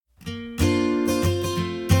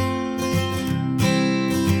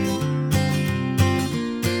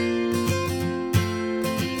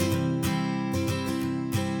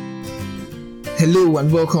Hello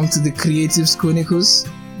and welcome to the Creatives Chronicles.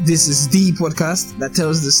 This is the podcast that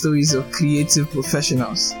tells the stories of creative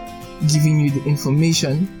professionals, giving you the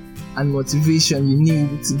information and motivation you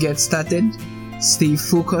need to get started, stay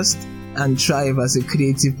focused, and thrive as a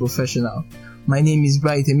creative professional. My name is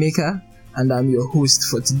Bright Emeka, and I'm your host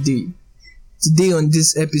for today. Today on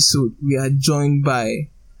this episode, we are joined by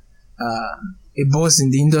a boss in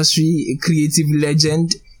the industry, a creative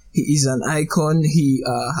legend. He is an icon. He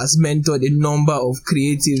has mentored a number of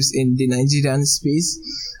creatives in the Nigerian space,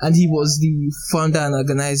 and he was the founder and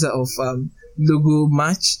organizer of Logo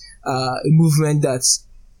Match, a movement that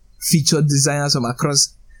featured designers from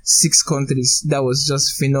across 6 countries. That was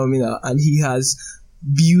just phenomenal, and he has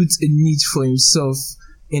built a niche for himself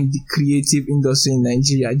in the creative industry in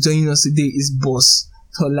Nigeria. Joining us today is Boss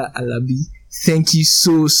Tola Alabi. Thank you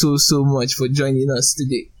so much for joining us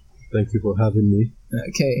today. Thank you for having me.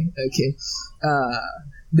 Okay.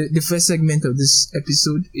 The first segment of this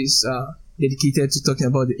episode is dedicated to talking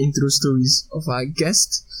about the intro stories of our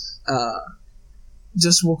guest.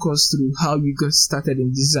 Just walk us through how you got started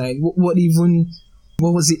in design. What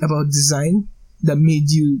was it about design that made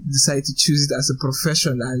you decide to choose it as a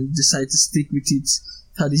profession and decide to stick with it?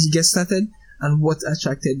 How did you get started, and what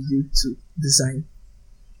attracted you to design?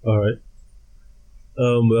 All right.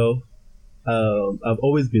 I've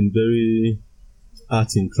always been very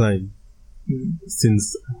art inclined.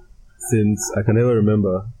 Since I can ever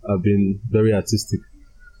remember, I've been very artistic.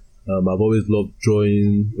 I've always loved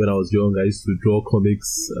drawing. When I was young, I used to draw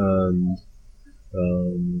comics and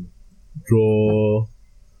draw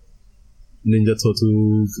Ninja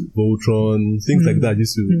Turtles, Voltron, things like that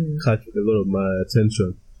used to catch a lot of my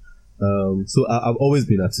attention. So I've always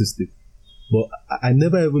been artistic, but I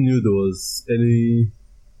never even knew there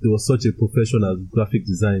was such a profession as graphic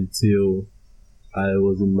design till I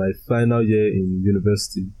was in my final year in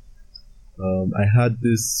university. I had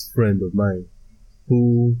this friend of mine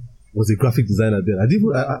who was a graphic designer then. I didn't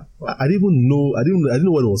know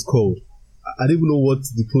what it was called. I didn't even know what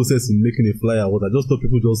the process in making a flyer was. I just thought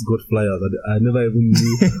people just got flyers. I never even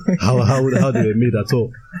knew how they were made at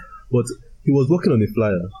all. But he was working on a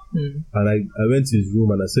flyer, and I went to his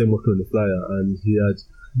room and I saw him working on the flyer, and he had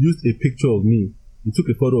used a picture of me. He took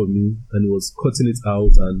a photo of me and he was cutting it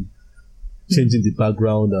out and changing the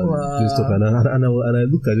background and doing stuff. And I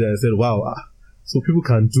looked at it and I said, wow, so people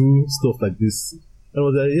can do stuff like this. And I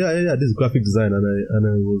was like, yeah, this is graphic design. And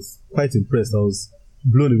I was quite impressed. I was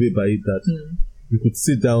blown away by it that you could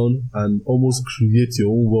sit down and almost create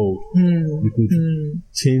your own world. You could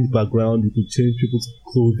change background, you could change people's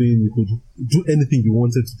clothing, you could do anything you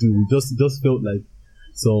wanted to do. It just felt like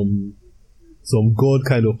some God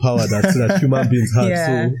kind of power that human beings have.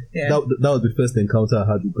 That was the first encounter I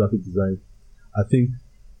had with graphic design. I think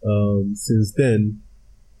since then,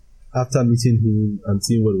 after meeting him and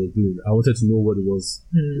seeing what he was doing, I wanted to know what it was,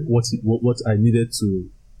 what I needed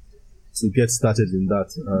to get started in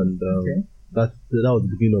that, and that was the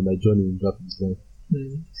beginning of my journey in graphic design.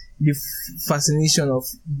 The fascination of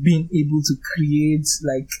being able to create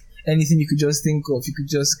like anything you could just think of, you could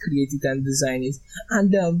just create it and design it.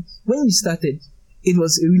 And when you started, it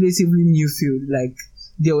was a relatively new field. Like,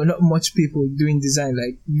 there were not much people doing design.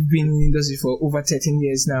 Like, you've been in the industry for over 13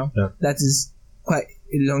 years now. Yeah. That is quite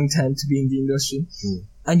a long time to be in the industry.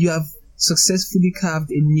 And you have successfully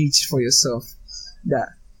carved a niche for yourself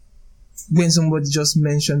that when somebody just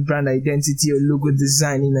mentioned brand identity or logo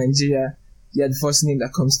design in Nigeria, you're the first name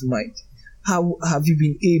that comes to mind. How have you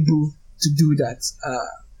been able to do that?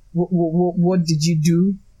 What did you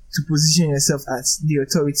do to position yourself as the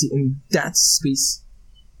authority in that space?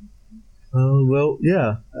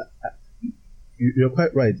 You're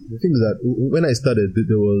quite right. The thing is that when I started,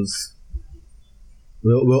 there was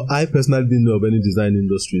I personally didn't know of any design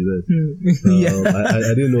industry then.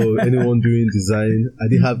 I didn't know anyone doing design. I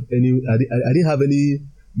didn't have any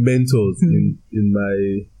mentors in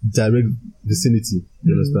my direct vicinity.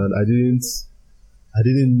 You understand? I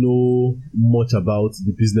didn't know much about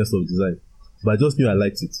the business of design, but I just knew I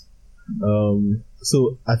liked it.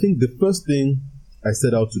 So I think the first thing I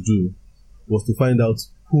set out to do was to find out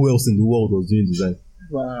who else in the world was doing design.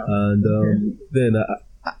 Wow. And then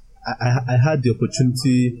I had the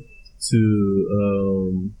opportunity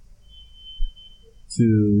to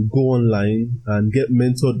go online and get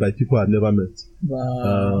mentored by people I'd never met.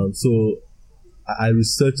 Wow. So I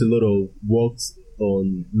researched a lot of works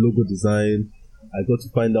on logo design. I got to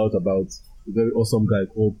find out about a very awesome guy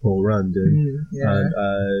called Paul Rand, and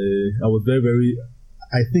I was very,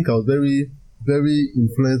 very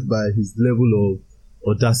influenced by his level of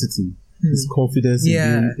audacity, his confidence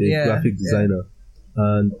in being a graphic designer.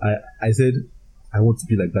 And I said, I want to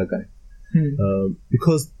be like that guy.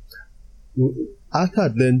 Because after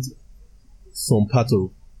I'd learned some part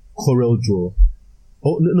of Corel Draw,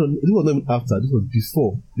 this was not even after, this was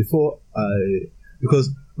before because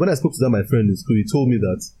when I spoke to my friend in school, he told me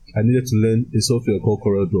that I needed to learn a software called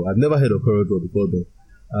Corel Draw. I'd never heard of Corel Draw before then.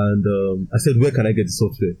 And I said, where can I get the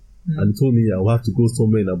software? And he told me I will have to go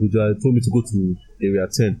somewhere in Abuja. He told me to go to Area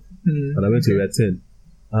 10. And I went to Area 10.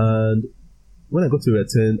 And when I got to Area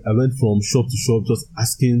 10, I went from shop to shop just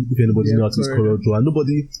asking if anybody knew how to use Corel Draw. And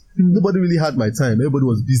nobody really had my time. Everybody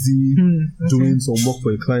was busy doing some work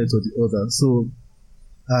for a client or the other. So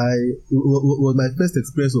it was my first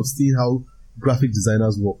experience of seeing how graphic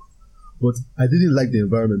designers work. But I didn't like the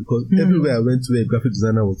environment because everywhere I went to where a graphic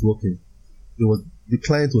designer was working, the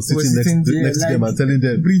client was sitting next to them and telling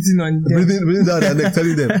them, breathing down their neck,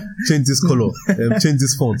 telling them, change this color, change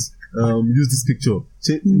this font, use this picture,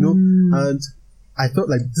 and I felt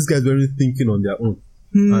like these guys weren't thinking on their own.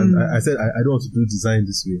 And I said, I don't want to do design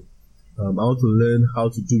this way. I want to learn how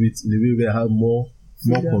to do it in a way where I have more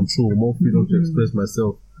control, more freedom to express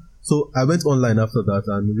myself. So I went online after that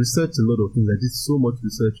and researched a lot of things. I did so much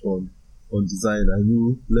research on design. I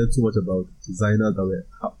learned so much about designers that were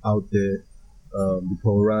out there, the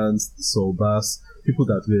Paul Rands, the Saul Bass, people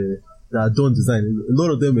that had done design. A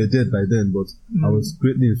lot of them were dead by then, but I was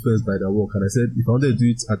greatly influenced by their work. And I said, if I wanted to do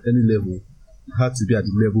it at any level, it had to be at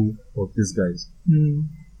the level of these guys.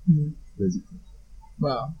 Basically.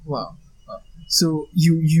 Wow. So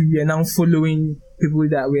you are now following people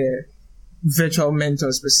that were virtual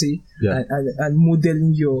mentors per se, and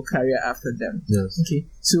modeling your career after them. Yes. Okay.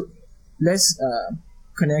 So let's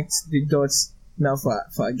connect the dots now for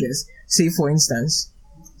our guests. Say, for instance,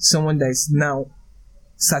 someone that is now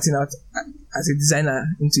starting out as a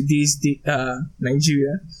designer in today's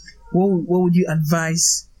Nigeria. What would you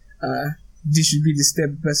advise? This should be the step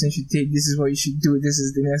the person should take. This is what you should do. This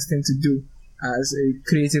is the next thing to do as a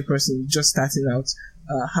creative person just starting out.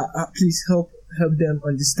 Please help them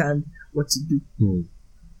understand what to do.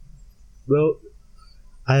 Well,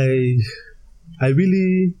 I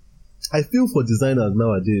feel for designers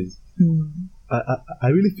nowadays. I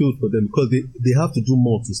really feel for them because they have to do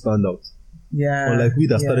more to stand out. Yeah. Unlike we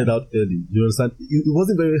that started out early, you understand? It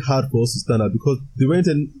wasn't very hard for us to stand out because there weren't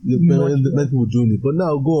many people doing it. But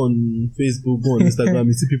now go on Facebook, go on Instagram,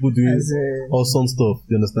 you see people doing awesome stuff.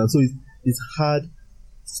 You understand? So it's hard to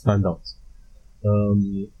stand out.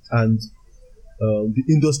 And the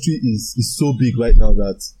industry is so big right now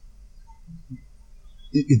that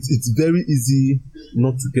it's very easy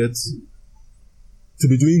not to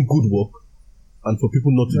be doing good work and for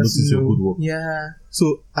people not to notice your good work. Yeah.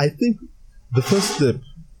 So I think the first step,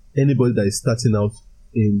 anybody that is starting out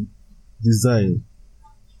in design,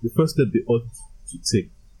 the first step they ought to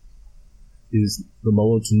take is, number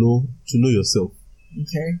one, to know yourself.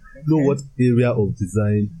 Okay. Know what area of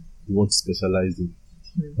design you want to specialize in.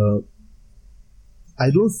 I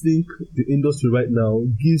don't think the industry right now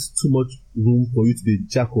gives too much room for you to be a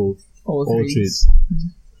jack of all trades.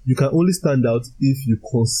 You can only stand out if you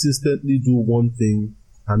consistently do one thing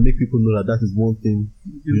and make people know that is one thing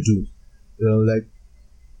you do. Like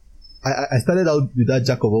I started out with that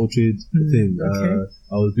jack of all trades thing. Okay.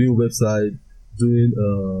 I was doing website, doing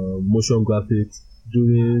motion graphics,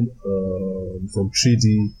 doing some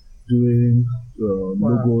 3D, doing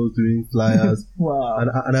logos, doing flyers. Wow.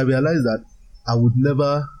 And I realized that I would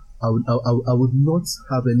not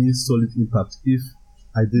have any solid impact if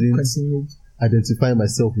I didn't identify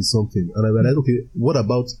myself with something. And I realized, okay,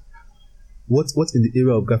 what's in the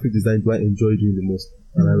area of graphic design do I enjoy doing the most?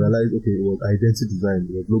 And I realized, okay, it was identity design,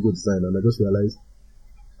 it was logo design, and I just realized,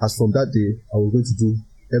 as from that day, I was going to do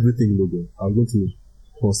everything logo. I was going to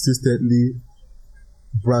consistently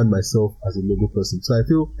brand myself as a logo person. So I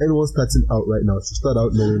feel anyone starting out right now should start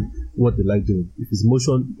out knowing what they like doing. If it's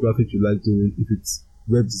motion graphics you like doing, if it's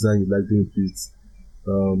web design you like doing, if it's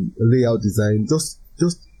layout design, just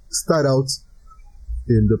start out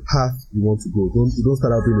in the path you want to go. Don't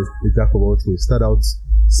start out being a jack of all trades. Start out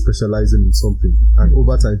specializing in something, and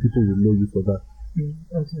over time people will know you for that.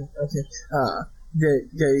 Okay.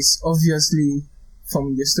 There is obviously,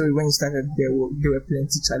 from your story when you started, there were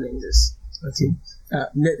plenty challenges. Okay.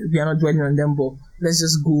 We are not dwelling on them, but let's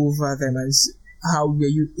just go over them and see how were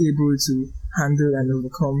you able to handle and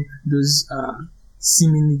overcome those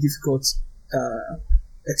seemingly difficult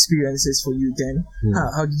experiences for you then.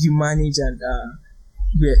 How did you manage and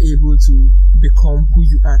were able to become who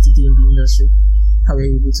you are today in the industry? How were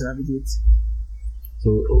you able to navigate?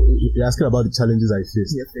 So you're asking about the challenges I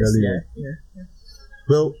faced earlier. Yeah.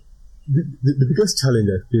 Well, the biggest challenge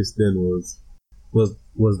I faced then was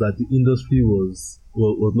that the industry was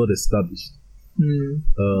not established.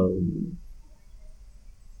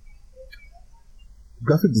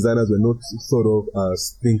 Graphic designers were not thought of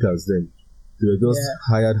as thinkers then. They were just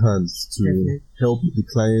hired hands to help the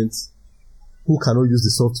clients who cannot use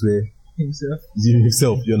the software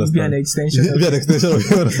himself, you understand? Be an extension. Be an extension of,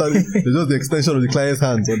 you understand? They're just the extension of the client's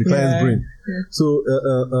hands or the client's brain. Yeah. So,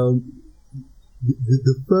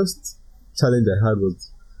 the first challenge I had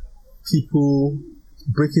was people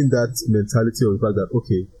breaking that mentality of the fact that,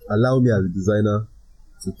 okay, allow me as a designer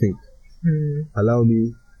to think. Allow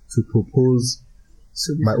me to propose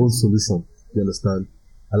my own solution. You understand?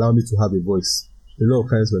 Allow me to have a voice. A lot of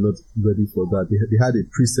clients were not ready for that. They had a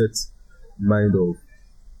preset mind of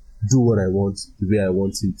do what I want, the way I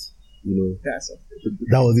want it. You know,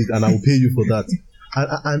 that was it, and I will pay you for that.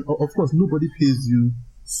 And of course, nobody pays you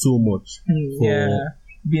so much for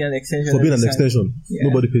being an extension.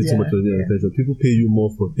 Nobody pays so much for being an extension. People pay you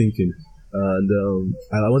more for thinking. And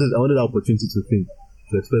I wanted the opportunity to think,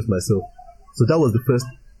 to express myself. So that was the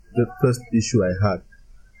first issue I had.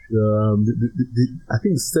 I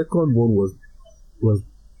think the second one was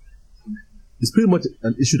it's pretty much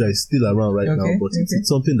an issue that is still around right now, but it's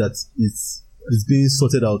something that is being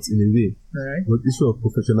sorted out in a way. Right. But the issue of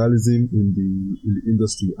professionalism in the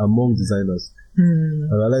industry among designers.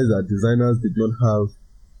 I realized that designers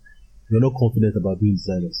they're not confident about being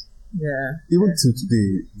designers. Yeah. Even till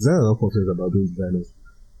today, designers are not confident about being designers.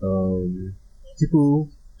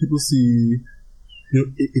 People see,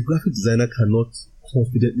 a graphic designer cannot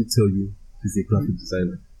confidently tell you he's a graphic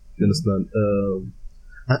designer. You understand?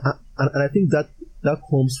 And I think that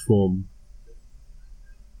comes from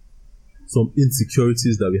some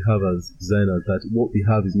insecurities that we have as designers, that what we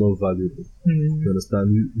have is not valuable. You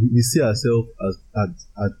understand? We see ourselves as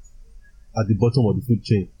at the bottom of the food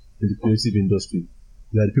chain in the creative industry.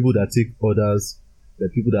 We are the people that take orders, the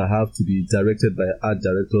people that have to be directed by art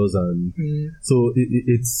directors, and so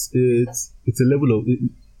it's a level of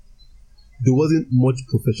there wasn't much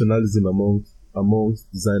professionalism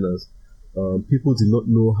amongst designers. People did not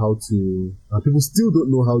know how to, and people still don't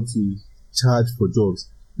know how to charge for jobs,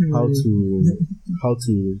 how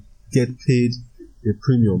to get paid a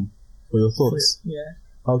premium for your thoughts,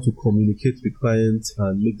 how to communicate with clients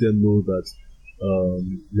and make them know that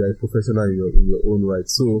you are a professional in your own right.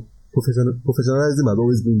 So professionalism has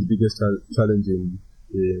always been the biggest challenge in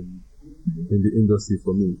the industry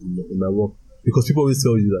for me, in my work, because people always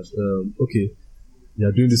tell you that okay, you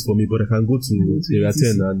are doing this for me, but I can go to Area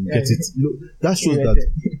 10 and get it. That shows that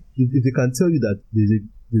if they can tell you that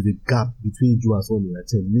there's a gap between you and someone in Area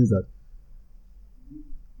 10, it means that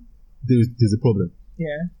there's a problem.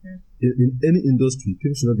 In any industry,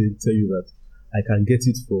 people should not be able to tell you that I can get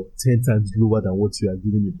it for 10 times lower than what you are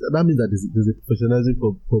giving me. That means that there's a professionalism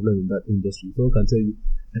problem in that industry. Someone can tell you,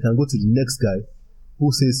 I can go to the next guy who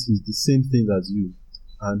says he's the same thing as you,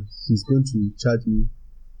 and he's going to charge me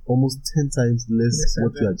almost 10 times less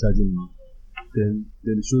what you are charging me. Then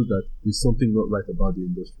it shows that there's something not right about the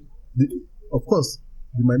industry. Of course,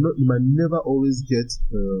 you might never always get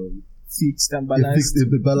fixed and balanced.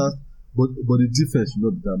 But the difference should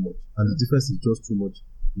not be that much, and the difference is just too much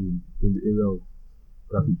in the area of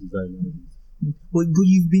graphic design. But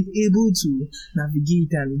you've been able to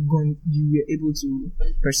navigate and you were able to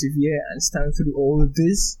persevere and stand through all of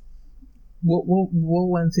this. What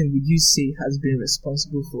one thing would you say has been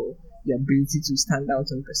responsible for your ability to stand out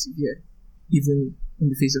and persevere, even in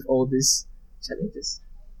the face of all these challenges?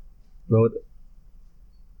 Well,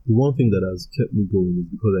 the one thing that has kept me going is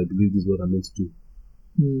because I believe this is what I'm meant to do.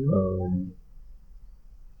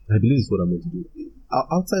 I believe it's what I'm meant to do.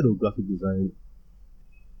 Outside of graphic design,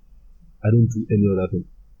 I don't do any other thing.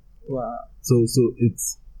 Wow. So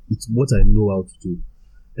it's what I know how to do.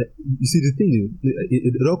 You see, the thing is,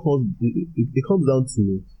 it comes down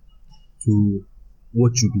to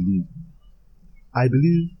what you believe. I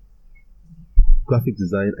believe graphic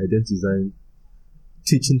design, identity design,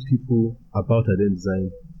 teaching people about identity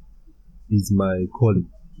design is my calling.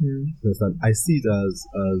 Understand? I see it as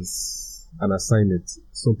an assignment,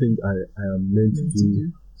 something I am meant to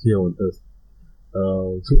do here on earth.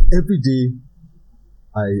 So every day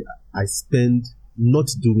I spend not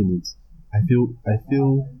doing it, I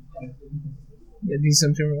feel you're doing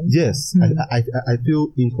something wrong. Yes, I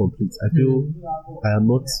feel incomplete. I feel I am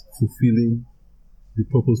not fulfilling the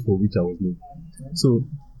purpose for which I was made. So,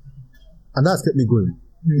 and that's kept me going.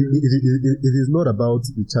 It is not about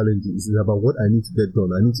the challenges. It's about what I need to get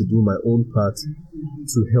done. I need to do my own part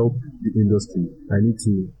to help the industry. I need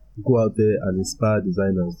to go out there and inspire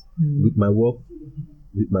designers with my work,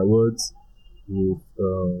 with my words,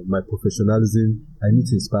 my professionalism. I need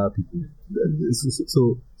to inspire people.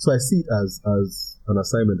 So I see it as an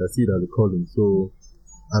assignment. I see it as a calling. So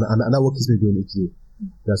and that what keeps me going each day.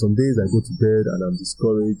 There are some days I go to bed and I'm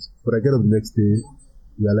discouraged, but I get up the next day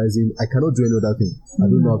realizing I cannot do any other thing. I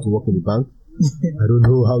don't know how to work in the bank. I don't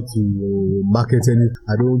know how to market any.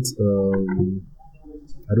 I don't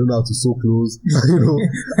know how to sew clothes.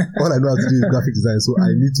 All I know how to do is graphic design. So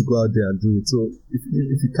I need to go out there and do it. So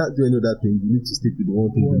if you can't do any other thing, you need to stick with the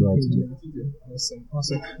one thing you know how to do.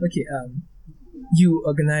 Awesome. Okay. You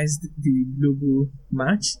organized the logo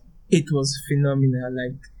match. It was phenomenal.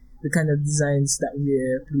 Like the kind of designs that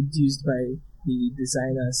were produced by the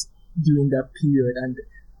designers during that period, and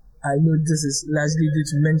I know this is largely due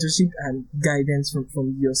to mentorship and guidance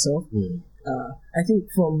from yourself. I think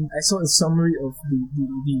I saw a summary of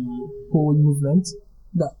the whole movement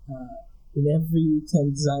that in every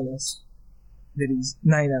 10 designers there is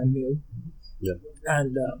 9 are male. Yeah.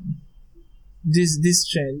 And this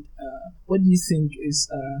trend, what do you think is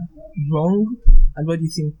wrong, and what do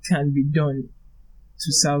you think can be done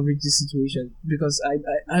to salvage the situation? Because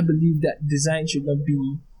I believe that design should not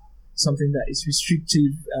be something that is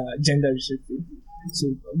restrictive, gender restrictive. So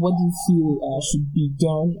what do you feel should be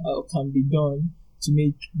done or can be done to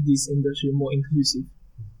make this industry more inclusive?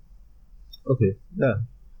 Okay, yeah.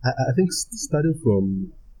 I think starting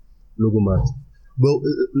from Logomat. Well,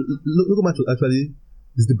 Logomat actually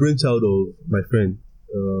is the brainchild of my friend,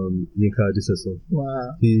 Yinka Adishason.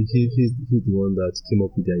 Wow. He's the one that came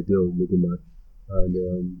up with the idea of Logomat. And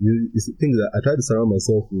it's the thing that I try to surround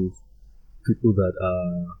myself with people that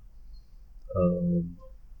are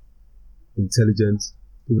intelligent,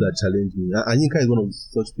 people that challenge me. And Yinka is one of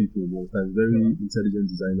such people. Very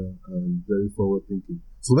intelligent designer and very forward thinking.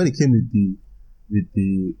 So when he came with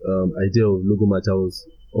the idea of Logomat, I was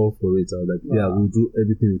all for it. I was like, yeah, we'll do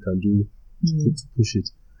everything we can do to push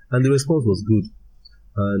it. And the response was good.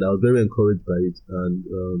 And I was very encouraged by it. And,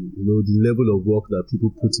 the level of work that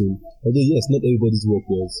people put in, although yes, not everybody's work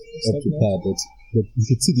was up to par, but you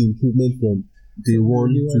could see the improvement from day 1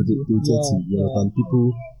 to the 30, and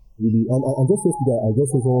people really, and just yesterday, I just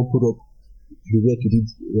saw someone put up the work he did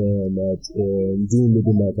doing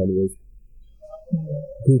Logomat, and he was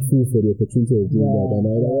grateful for the opportunity of doing that. And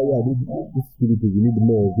I was like, this is really good. We need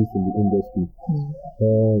more of this in the industry.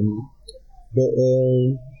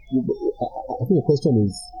 I think the question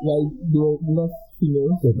is why there were less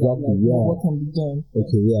females. Exactly, yeah. What can be done?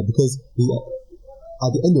 Okay, yeah, because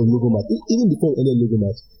at the end of Logomat, even before the end of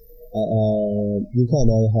Logomat, Yinka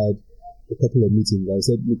and I had a couple of meetings. I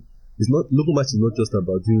said, look, Logomat is not just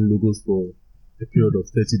about doing logos for a period of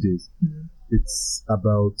 30 days. It's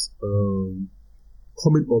about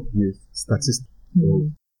coming up with statistics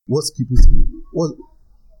of what's people's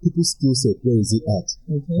skill set, where is it at?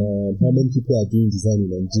 How many people are doing design in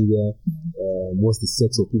Nigeria? What's the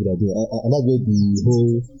sex of people that are doing it? And that's where the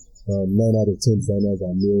whole 9 out of 10 designers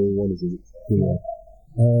are male, 1 is a female.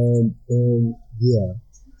 And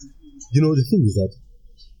the thing is that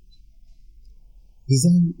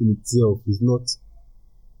design in itself is not.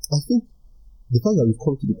 I think the fact that we've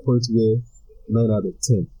come to the point where 9 out of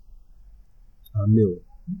 10 are male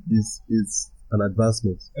is an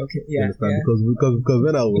advancement. Okay, yeah. You understand? Yeah. Because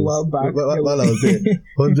when I was while I was there,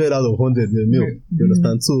 100 out of 100 were male. You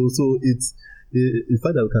understand? So it's the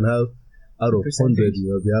fact that we can have out of 100,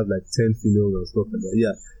 we have like 10 females and stuff like that.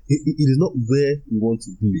 Yeah, it is not where we want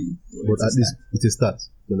to be, but at least it's a start.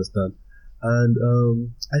 You understand? And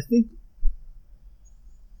I think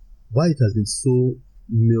why it has been so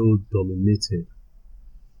male dominated,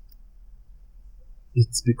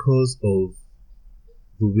 it's because of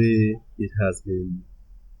the way it has been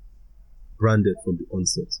branded from the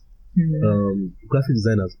onset. Graphic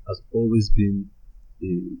design has always been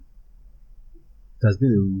a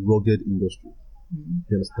rugged industry.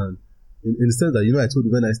 You understand? In the sense that, I told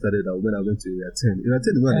you when I started out, when I went to Area 10. Area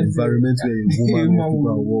 10 is not an environment where a woman or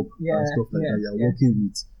people work and stuff like that. You're working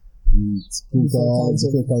with printers,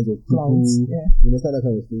 different kinds of people. You understand that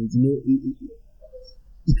kind of thing?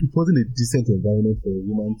 It wasn't a decent environment for a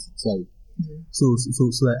woman to thrive. So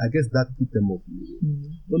I guess that put them off.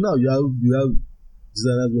 But now you have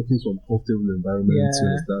designers working from comfortable environments. You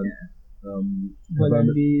understand?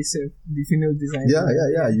 The female design.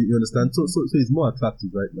 Yeah. You understand? So it's more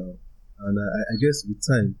attractive right now, and I guess with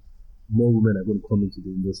time, more women are going to come into the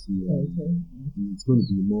industry. It's going to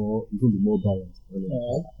be more balanced.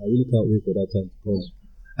 I really can't wait for that time to come.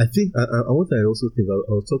 I think, and what I also think,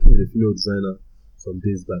 I was talking with a female designer some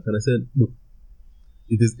days back, and I said, look,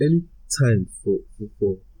 if there's any time for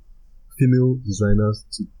female designers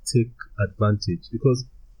to take advantage, because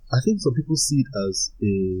I think some people see it as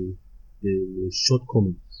a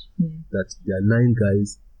shortcoming that there are 9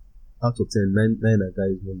 guys out of 10, 9 are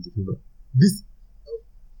guys, 1 is a female.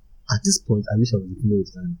 At this point, I wish I was a female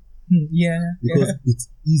designer. Because it's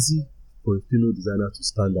easy for a female designer to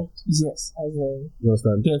stand out. Yes, I will. You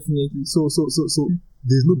understand? Definitely. So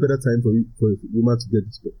there's no better time for a woman to get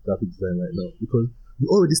into graphic design right now, because you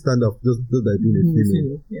already stand out just by being a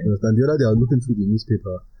female. You understand? The other day I was looking through the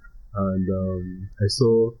newspaper, and I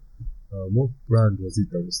saw what brand was it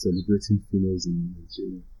that was celebrating females in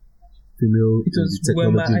Nigeria? Female it was in the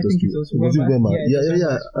technology Wema, industry. I think it was Wema.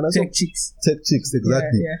 Yeah. And I saw Tech Chicks,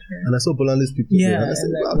 exactly. Yeah. And I saw Bolanle's picture there, and I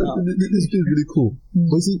said, wow, this is really cool.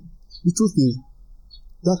 But you see, the truth is,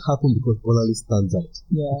 that happened because Bolanle stands out.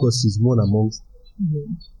 Because she's one amongst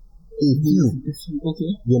a few.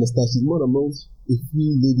 Okay. You understand? She's one amongst a few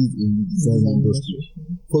ladies in the design industry.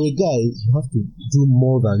 For a guy, you have to do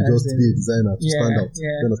more than just be a designer to stand out.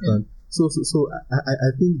 You understand? So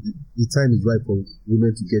I think the time is right for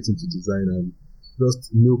women to get into design and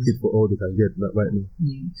just milk it for all they can get right now.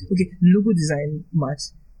 Okay, logo design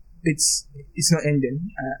match, it's not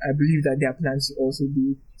ending. I believe that there are plans to also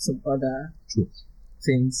do some other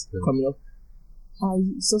things coming up.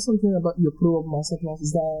 I saw something about your Pro-Up Masterclass.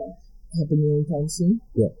 Is that happening anytime soon?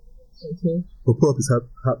 Yeah. Okay. So Pro-Up is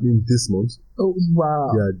happening this month. Oh,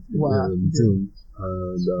 wow. Yeah, in June.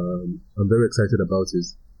 And I'm very excited about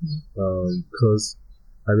it. Because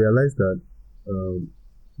I realized that,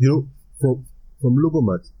 from Logo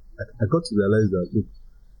Match, I got to realize that, look,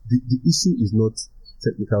 the issue is not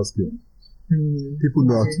technical skill. People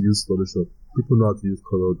know how to use Photoshop. People know how to use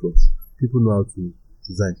CorelDRAW. People know how to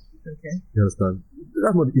design. Okay. You understand?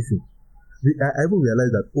 That's not the issue. I even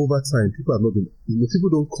realized that over time, people have not been, people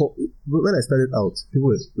don't call, when I started out, people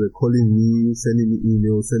were calling me, sending me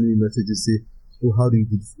emails, sending me messages, say, oh, how do you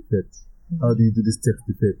do this effect? How do you do this text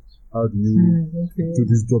effect? How do you do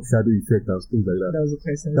this drop shadow effect and things like that? That was the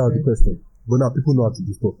question. That was the question. But now people know how to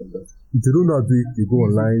do stuff like that. If they don't know how to do it, they go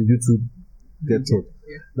online, YouTube, get taught.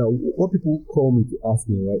 Now, what people call me to ask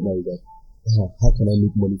me right now is that, how can I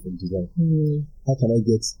make money from design? How can I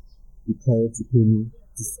get the client to pay me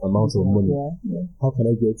this amount of money? How can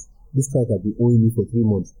I get this client has been owing me for 3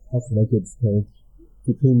 months? How can I get this client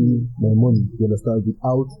to pay me my money? You understand?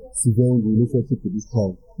 Without severing the relationship with this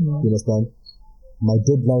client. You understand? My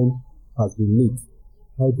deadline has been late.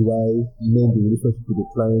 How do I mend the relationship with the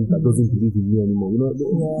client that doesn't believe in me anymore? Most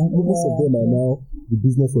of them are now the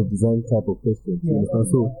business of design type of questions. You understand?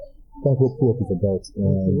 So that's what Pro-Up is about.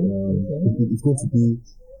 It's going to be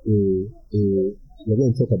we're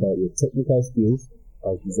going to talk about your technical skills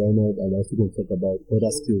as designers, and also going to talk about other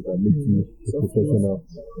skills that make you a professional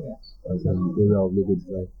as an area of logo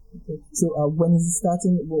design. Okay. So when is it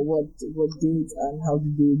starting? What date, and how do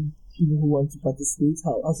they, people who want to participate,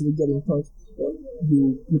 how should they get in touch?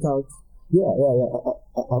 You put out?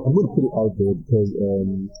 I'm going to put it out there because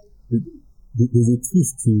there's a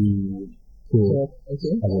twist to Pro-Up as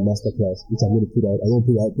a masterclass, which I'm going to put out. I won't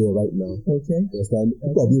put it out there right now. Okay. You understand?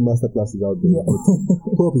 People are doing masterclasses out there. But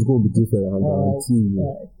Pro-Up is going to be different. I guarantee you.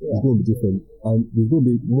 It's going to be different. And there's going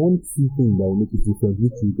to be one key thing that will make it different,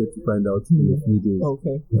 which you get to find out in a few days.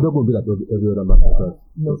 Okay. It's not going to be like every other masterclass.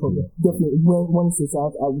 No problem. Definitely. Once it's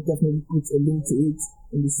out, I will definitely put a link to it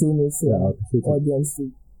in the show notes so our audience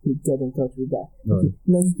to get in touch with that. Okay.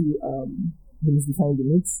 Let's do demystifying the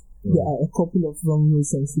myths. There are a couple of wrong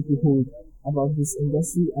notions people hold about this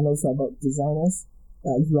industry and also about designers.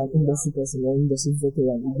 You are an industry person, you're an industry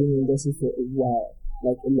veteran, you've been in the industry for a while,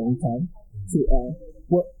 like a long time. So,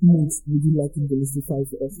 what myths would you like to demystify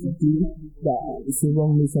for us today that it's a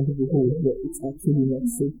wrong notion people hold, but it's actually not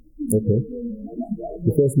so? Okay.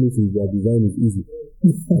 The first myth is that design is easy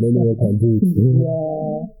and anyone can do it.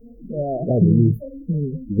 That's the myth.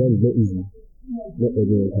 Design is not easy. Not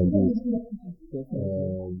everyone can do it.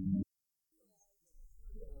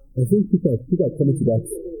 I think people are coming to that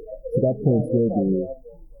point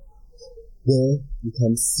where you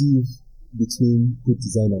can sieve between good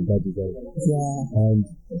design and bad design.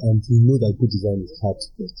 And you know that good design is hard to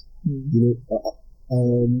get.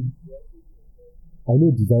 I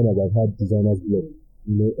know designers have had designers block.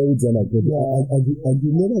 Every designer has got and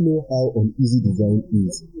you never know how uneasy design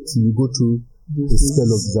is till you go through a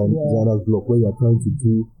spell of designer's block where you are trying to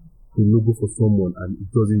do a logo for someone and it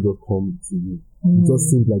doesn't just come to you. It just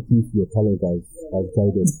seems like if your talent has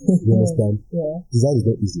guided. You understand? Design is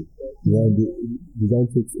not easy. Design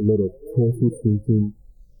takes a lot of careful thinking,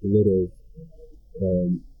 a lot of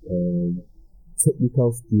technical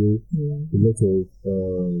skill, a lot of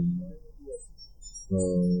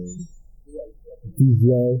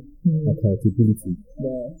visual accountability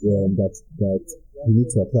that you need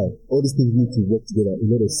to apply. All these things need to work together. A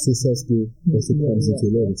lot of social skill also comes into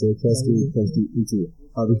a lot of intellectual skill comes into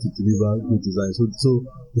having to deliver good design. So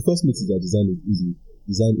the first myth is that design is easy.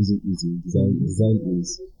 Design isn't easy. Design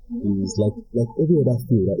is like every other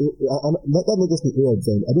field. That's not just the area of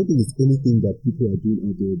design. I don't think there's anything that people are doing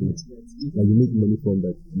out there that you make money from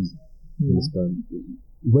that is easy. You understand?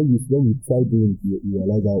 When you try doing it, you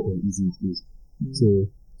realize how uneasy it is. So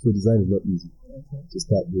design is not easy to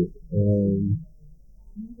start with.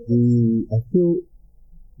 I feel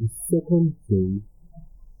the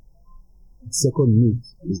second myth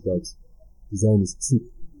is that design is cheap.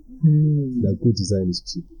 That good design is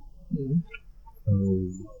cheap.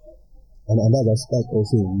 And that's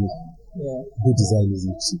also a myth. Yeah. Good design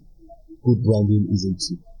isn't cheap. Good branding isn't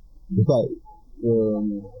cheap. In fact,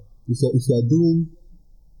 if you are doing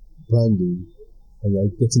branding and you are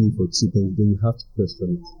getting it for cheap, then you have to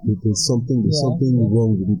question it. There's something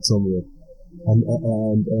wrong with it somewhere. And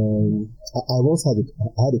I once had a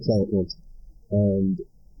client once, and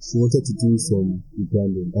she wanted to do some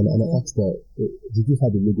branding, and I asked her, "Did you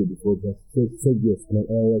have a logo before?" She said yes, and I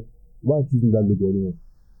was like, "Why aren't you using that logo anymore?"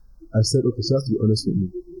 I said, "Okay, she has to be honest with me.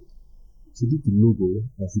 She did the logo,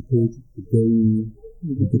 and she paid a very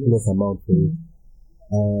ridiculous amount for it.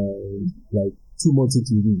 And like 2 months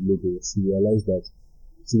into using the logo, she realized that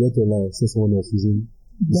she went online and saw someone else using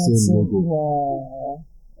the same logo. Wow.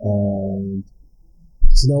 And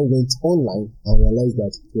she now went online and realized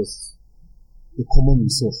that it was a common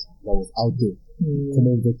resource that was out there,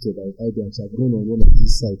 common vector that was out there. And she had gone on one of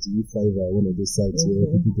these sites, Fiverr, one of those sites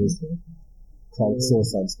where people just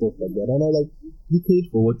crowdsource and stuff like that. And I was like, you paid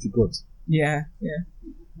for what you got. Yeah.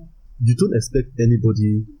 You don't expect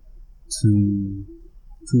anybody to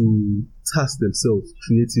task themselves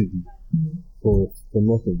creatively for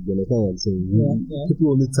nothing. You understand what I'm saying? People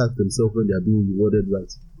only task themselves when they are being rewarded right.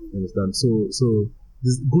 You understand? So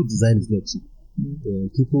this good design is not cheap.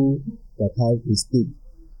 People that have a stake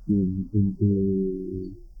in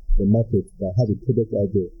the market, that have a product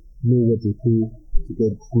out there, know what they pay to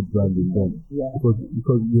get good branding done. Yeah.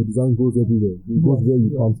 Because your design goes everywhere. It goes where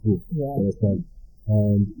you can't go. You understand?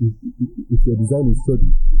 And if your design is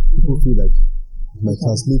shoddy, people feel like it might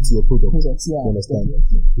translate to your product. You understand?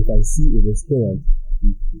 If I see a restaurant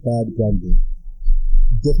with bad branding,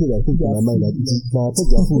 definitely I think in my mind that it can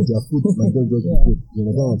affect their food. Their food might not just be good. You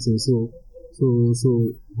understand what I'm saying? So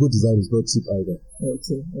good design is not cheap either.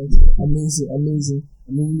 Okay. Amazing. I'm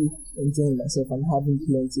really enjoying myself and having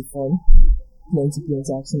plenty fun. Plenty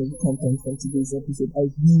actionable content from today's episode. I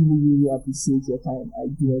really appreciate your time. I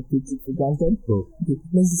do not take it for granted. Okay,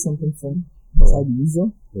 let's do something fun outside the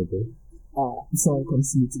usual. Okay. If someone comes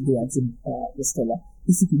to you today and say, Mr. Tola,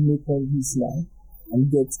 if you could make one wish now and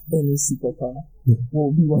get any superpower,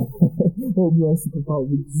 what would be one superpower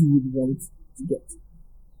you would want to get?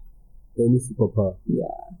 Any superpower? Yeah.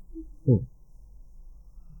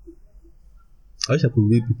 I wish I could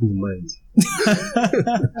read people's minds.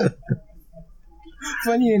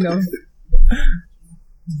 Funny enough,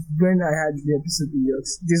 when I had the episode with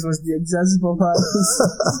Yoks, this was the exact superpower.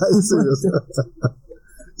 Are you serious?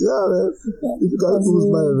 Yeah, man. If you can people's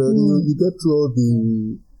mind, man, you get through all the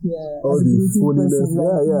phoniness.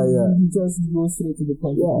 Yeah. You just go straight to the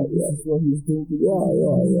point. This is what he's thinking.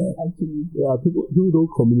 Yeah. Actually. Yeah, people don't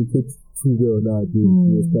communicate too well nowadays.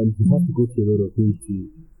 You understand? You have to go through a lot of things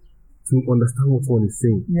to understand what someone is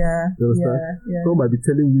saying. Yeah. You understand? Someone might be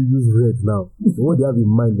telling you use red now. What they have in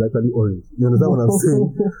mind is actually orange. You understand what I'm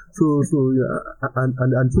saying? So yeah,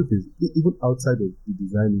 and truth is, even outside of the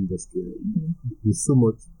design industry, there's so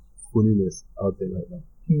much phoniness out there right now.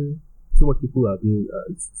 So much people are being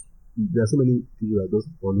there are so many people that are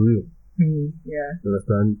just unreal. Yeah. You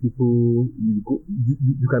understand? People,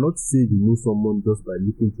 you cannot say you know someone just by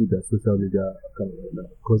looking through their social media account right now.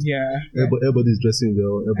 Because everybody's dressing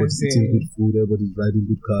well, everybody's eating good food, everybody's riding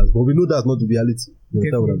good cars. But we know that's not the reality. You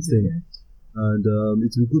understand what I'm saying? Yeah. And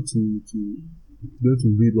it will be good to be able to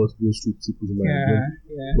read what goes through people's mind.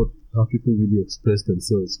 What how people really express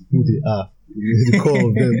themselves, who they are, the core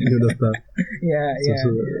of them. You understand?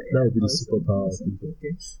 That would be the superpower.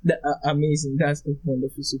 Okay. Amazing. That's a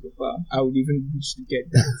wonderful superpower. I would even wish to get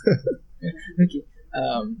that. Okay.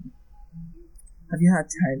 Have you had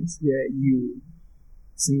times where you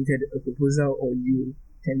submitted a proposal or you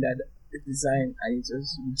tendered a design and it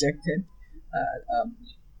was rejected?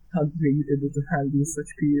 How were you able to handle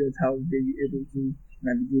such periods? How were you able to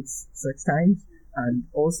navigate such times? And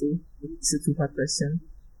also, it's a two-part question.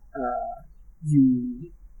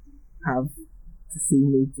 You have to say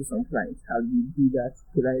no to some clients. How do you do that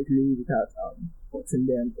politely without hurting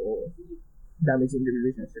them or damaging the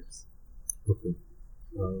relationships. Okay.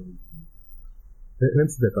 Let me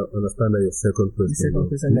see if I can understand that your second question. The second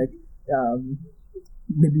question, like,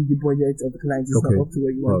 maybe the budget of the client is not up to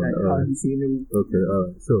what you want, and how do you say no? Okay,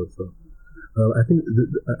 alright, sure. I think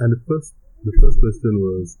the first question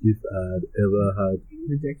was if I had ever had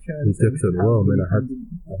rejection. Wow, man, I had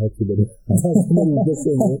too many. I've had so many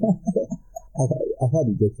rejections. I've had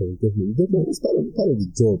rejection, definitely. Rejection is part of the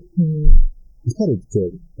job. It's part of the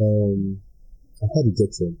job. I've had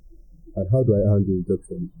rejection, and how do I handle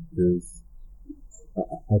rejection? Is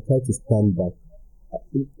I try to stand back.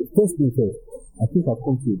 First thing first, I think I've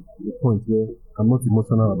come to a point where I'm not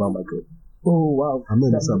emotional about my job. Oh wow! I'm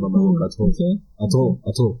not emotional about my work at all. Okay. At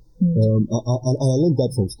all. And I learned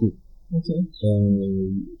that from school. Okay.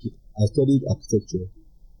 I studied architecture,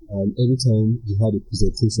 and every time we had a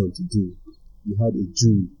presentation to do, we had a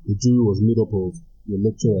jury. The jury was made up of your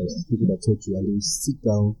lecturers, people that taught you, and they would sit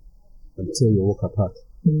down and tear your work apart.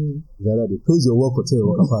 Either they praise your work or tear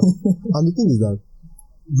your work apart. And the thing is that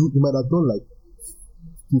you might have done like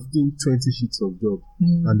 15, 20 sheets of job,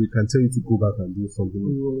 and they can tell you to go back and do something.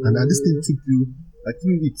 And this thing took you like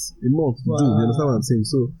 3 weeks, a month to do. You understand what I'm saying?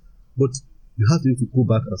 So, but you have to be able to go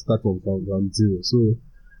back and start from ground zero. So,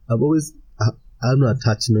 I have no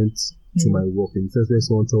attachment to my work in the sense where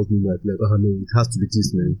someone tells me like, oh no, it has to be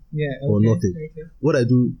this, man, or nothing. Okay. What I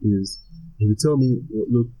do is, if you tell me,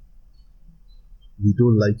 look, we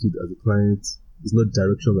don't like it as a client, it's not the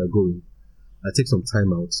direction we're going, I take some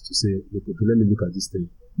time out to say, look, okay, let me look at this thing.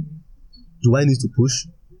 Do I need to push?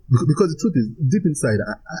 Because the truth is, deep inside,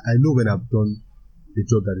 I know when I've done a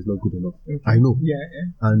job that is not good enough. Okay. I know. Yeah.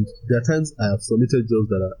 And there are times I have submitted jobs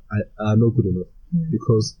that are not good enough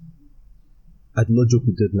because I do not joke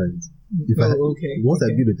with deadlines. Once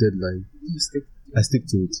I give a deadline, I stick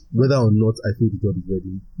to it, whether or not I feel the job is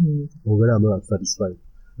ready or whether I'm not satisfied.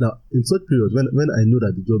 Now, in such periods, when I know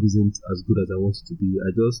that the job isn't as good as I want it to be,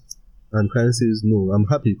 and client says no, I'm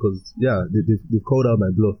happy because they've called out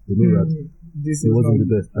my bluff. They know that it wasn't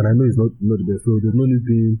the best, and I know it's not the best, so there's no need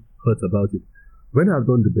being hurt about it. When I've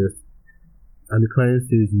done the best and the client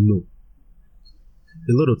says no,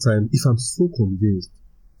 a lot of time, if I'm so convinced,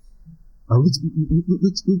 and which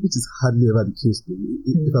is hardly ever the case though,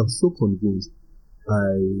 if I'm so convinced,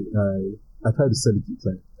 I try to sell it to the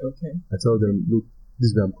client. Okay. I tell them, look,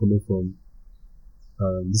 this is where I'm coming from.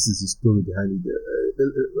 This is the story behind it.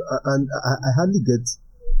 And I hardly get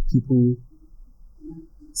people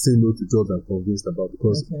say no to jobs I'm convinced about,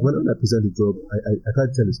 because when I present a job, I try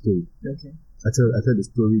to tell a story. Okay. I tell the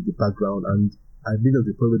story, the background, and I bring up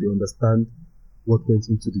the point where they understand what went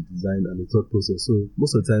into the design and the thought process. So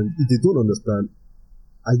most of the time, if they don't understand,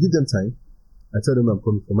 I give them time. I tell them where I'm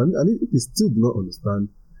coming from, and if they still do not understand,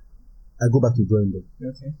 I go back to drawing them.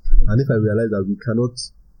 Okay. And if I realize that we cannot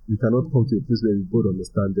come to a place where we both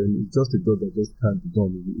understand, then it's just a job that just can't be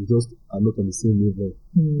done. We just are not on the same level.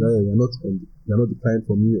 You're not the client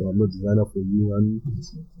for me, or I'm not designer for you, and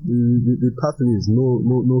the pathway is no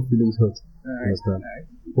feelings hurt. Understand?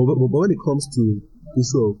 But when it comes to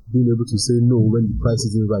issue of being able to say no when the price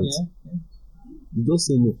isn't right, you just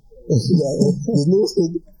say no. There's no,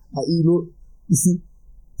 you see,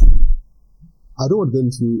 I don't want to get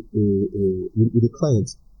into with a client.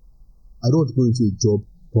 I don't want to go into a job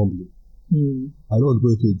fumbling. I don't want to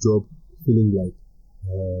go into a job feeling like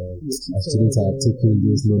I shouldn't have taken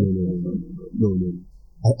this. No.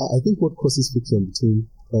 I think what causes friction between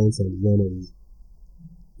clients and designers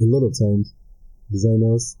is a lot of times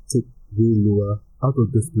designers take way lower out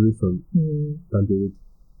of desperation than they would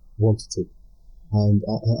want to take. And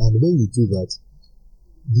when you do that,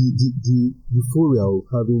 the euphoria of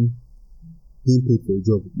being paid for a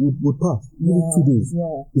job would pass. Maybe 2 days.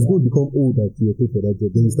 It's going to become old that you were paid for that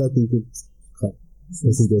job. Then you start thinking, this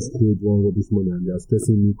person just paid one rubbish money and they are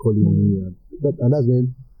stressing me, calling me, and that's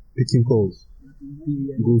when picking calls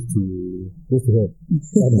goes to hell.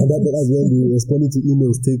 and that's when responding to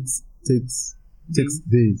emails takes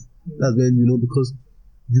days. That's when, because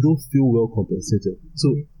you don't feel well compensated.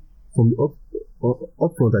 So from the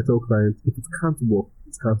upfront, I tell clients, if it can't work,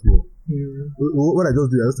 it can't work. What I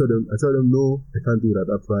just do, I tell them, no, I can't do it at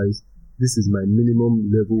that price. This is my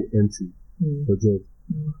minimum level entry for job.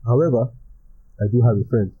 However, I do have a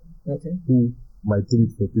friend who might do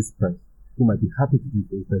it for this price, who might be happy to do it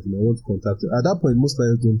for this price, and I want to contact her. At that point, most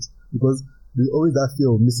clients don't, because there's always that fear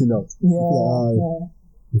of missing out.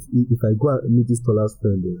 If I go and meet this Tola's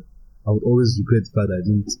friend, I would always regret the fact that I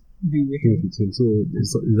didn't do it with him. So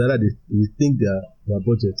it's either they think their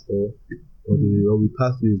budget or we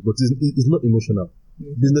pass through it, but it's not emotional.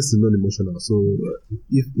 Business is not emotional. So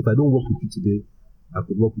if I don't work with you today, I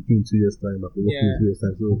could work with you in 2 years' time. I could work with you in 3 years'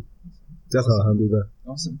 time. So that's how I handle that.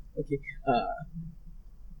 Awesome. Okay.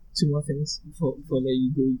 Two more things before let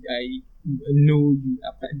you go. I know you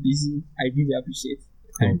are quite busy. I really appreciate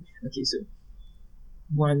the time. Okay, so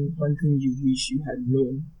one thing you wish you had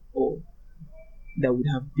known, or that would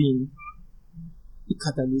have been a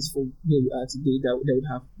catalyst for where you are today, that would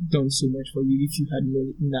have done so much for you if you had known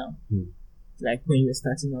it now. Like when you were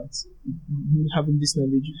starting out, having this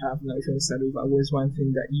knowledge you have now, if you want to start over, was one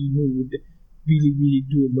thing that you knew would really, really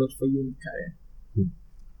do a lot for you in your career.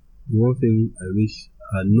 One thing I wish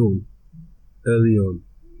I had known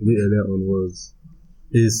way earlier on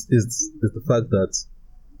is the fact that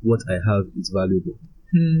what I have is valuable.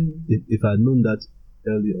 If I had known that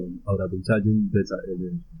early on, I would have been charging better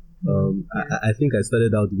earlier. I think I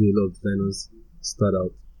started out the way a lot of designers start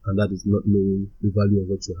out, and that is not knowing the value of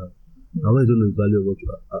what you have. And when you don't know the value of what you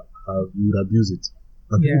have, you would abuse it.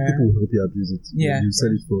 And people will help you abuse it. You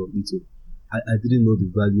sell it for little. I didn't know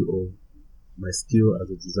the value of my skill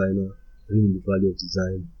as a designer. I didn't know the value of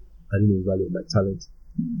design. I didn't know the value of my talent.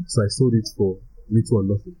 So I sold it for little or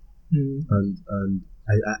nothing. And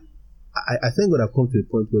I think God I've come to a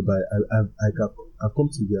point whereby I've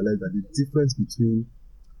come to realize that the difference between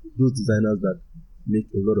those designers that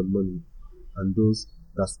make a lot of money and those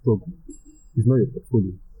that struggle is not your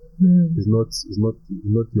portfolio. It's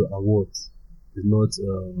not your awards. It's not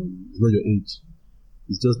your age.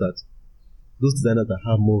 It's just that those designers that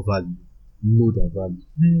have more value know their value.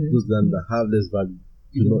 Those designers that have less value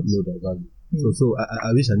do not know their value. So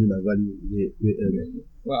I wish I knew my value way earlier.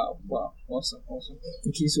 Wow, awesome.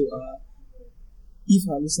 Okay, so if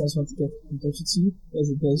our listeners want to get in touch with you,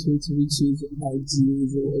 what's the best way to reach you? Is it IG?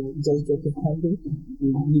 Just drop your handle.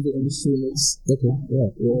 We'll leave it in the show notes. Okay,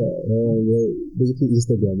 well, basically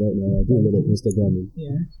Instagram right now. I do a lot of Instagramming.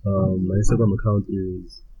 My Instagram account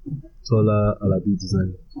is Tola Alabi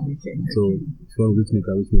Design. Okay. So if you want to reach me, you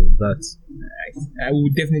can reach me on that. Alright. I will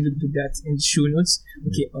definitely put that in the show notes.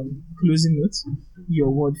 Okay, on closing notes, your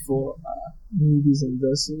word for newbies and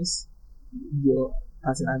industries, your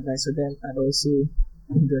as an advice for them, and also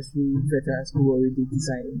industry veterans who already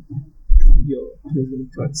design, your closing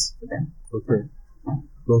thoughts for them. Okay.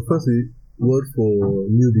 Well, firstly, word for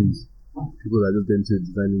newbies, people that just get into the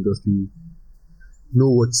design industry, know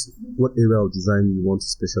what area of design you want to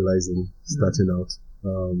specialize in starting out.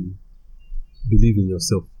 Believe in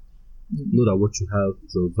yourself. Know that what you have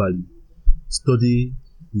is of value. Study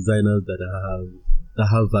designers that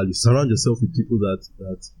have value. Surround yourself with people that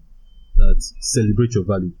celebrate your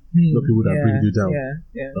value, not people that bring you down.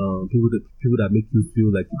 People that make you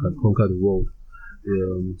feel like you can conquer the world.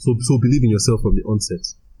 So believe in yourself from the onset,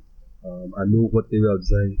 and know what area of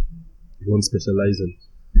design you want to specialize in.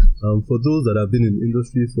 For those that have been in the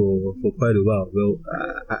industry for quite a while, well,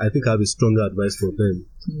 I think I have a stronger advice for them.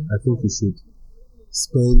 I think we should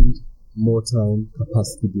spend more time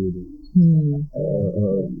capacity building.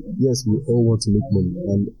 Yes, we all want to make money,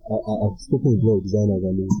 and I've spoken with a lot of designers,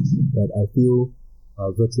 and that I feel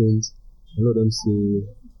our veterans, a lot of them say,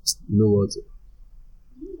 you know what,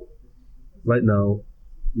 right now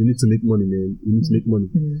you need to make money, man. You need to make money.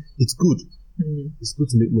 It's good. It's good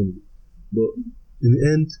to make money, but in the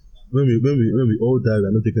end, when we all die, we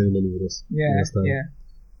are not taking any money with us. You understand?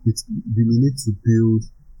 We need to build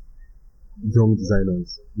young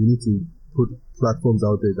designers. We need to put platforms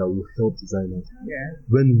out there that will help designers.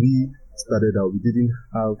 When we started out, we didn't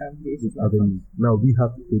have this avenue. Now we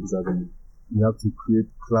have to create this avenue. We have to create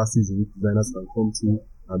classes in which designers can come to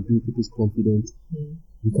and build people's confidence.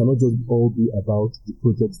 We cannot just all be about the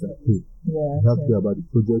projects that pay. We have to be about the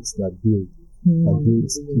projects that build, that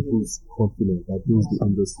builds people's confidence, that builds the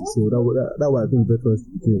industry. So that's what I think veterans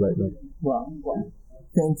should be doing right now. Wow.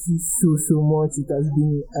 Thank you so much. It has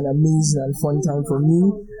been an amazing and fun time for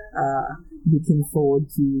me. Looking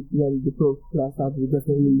forward to when the class starts. We'll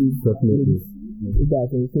definitely leave that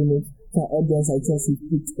in the show notes. To our audience, I trust you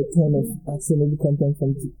picked a ton of actionable content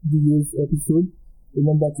from today's episode.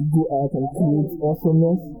 Remember to go out and create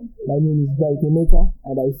awesomeness. My name is Bright Emeka,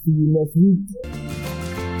 and I'll see you next week.